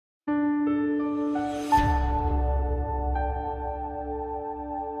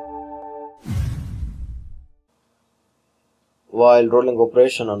While rolling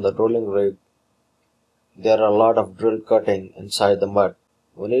operation on the rolling rig, there are a lot of drill cutting inside the mud.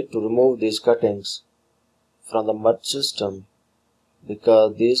 We need to remove these cuttings from the mud system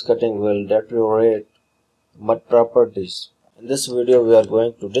because these cuttings will deteriorate mud properties. In this video we are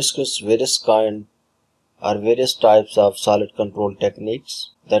going to discuss various types of solid control techniques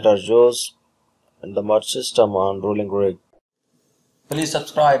that are used in the mud system on rolling rig. Please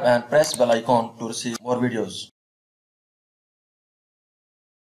subscribe and press bell icon to receive more videos.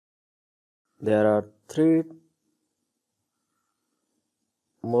 There are three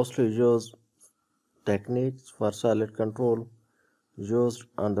mostly used techniques for solid control used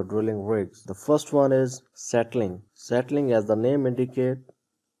on the drilling rigs. The first one is settling. Settling, as the name indicates,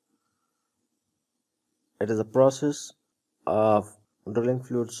 it is a process of drilling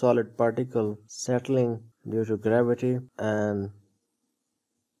fluid solid particle settling due to gravity and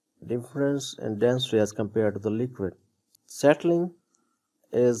difference in density as compared to the liquid. Settling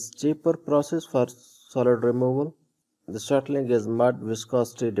is cheaper process for solid removal. The settling is mud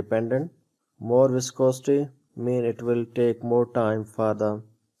viscosity dependent. More viscosity mean it will take more time for the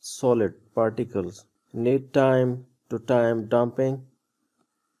solid particles. Need time to time dumping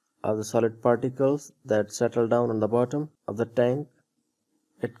of the solid particles that settle down on the bottom of the tank.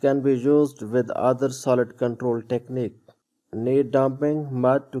 It can be used with other solid control technique. Need dumping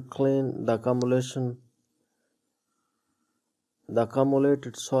mud to clean the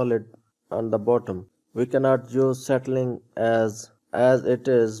accumulated solid on the bottom. We cannot use settling as it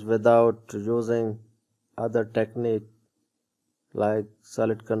is without using other technique like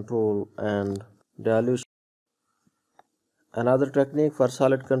solid control and dilution. Another technique for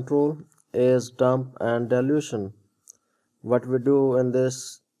solid control is dump and dilution. What we do in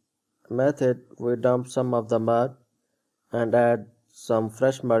this method, we dump some of the mud and add some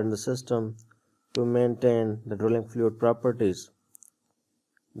fresh mud in the system to maintain the drilling fluid properties.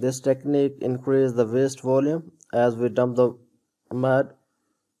 This technique increases the waste volume as we dump the mud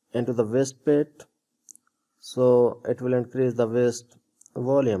into the waste pit, so it will increase the waste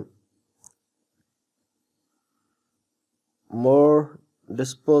volume. More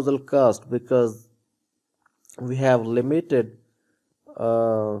disposal cost because we have limited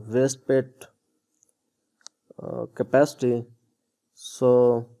waste pit capacity,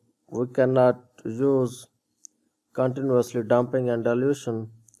 so we cannot use continuously dumping and dilution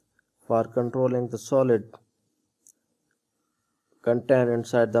for controlling the solid content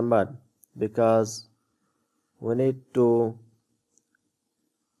inside the mud, because we need to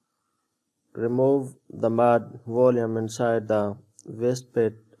remove the mud volume inside the waste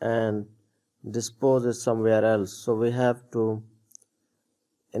pit and dispose it somewhere else. So we have to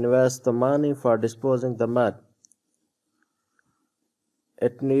invest the money for disposing the mud.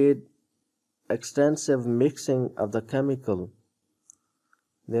 It needs extensive mixing of the chemical,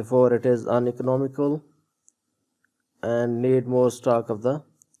 therefore it is uneconomical and need more stock of the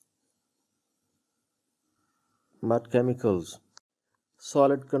mud chemicals.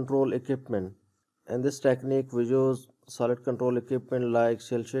 Solid control equipment. In this technique we use solid control equipment like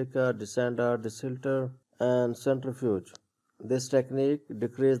shell shaker, descender, desilter and centrifuge. This technique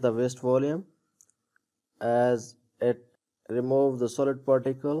decreases the waste volume as it removes the solid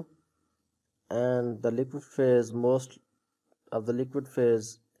particle and the liquid phase, most of the liquid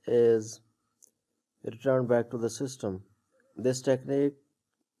phase is returned back to the system. This technique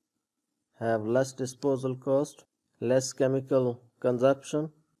have less disposal cost, less chemical consumption,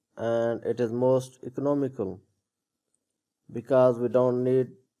 and it is most economical because we don't need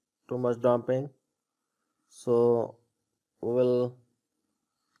too much dumping, so we will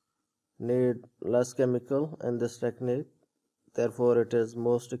need less chemical in this technique, therefore it is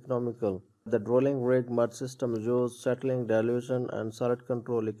most economical. The drilling rig mud system uses settling, dilution and solid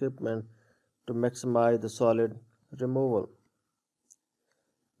control equipment to maximize the solid removal,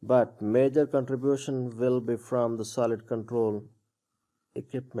 but major contribution will be from the solid control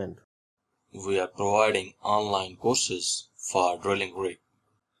equipment. We are providing online courses for drilling rig.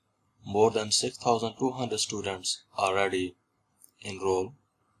 More than 6,200 students already enrolled.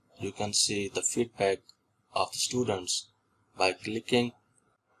 You can see the feedback of the students by clicking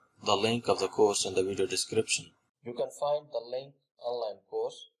the link of the course in the video description. You can find the link online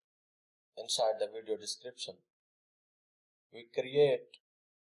course inside the video description. We create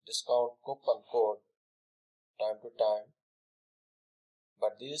discount coupon code time to time,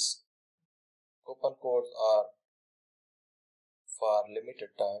 but these coupon codes are for limited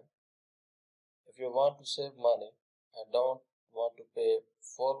time. If you want to save money and don't want to pay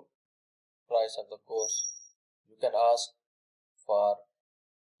full price of the course, you can ask for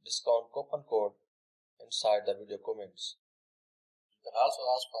discount coupon code inside the video comments. can also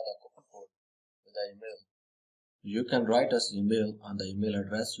ask for the coupon code with the email. You can write us email on the email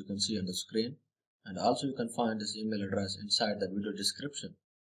address you can see on the screen, and also you can find this email address inside the video description.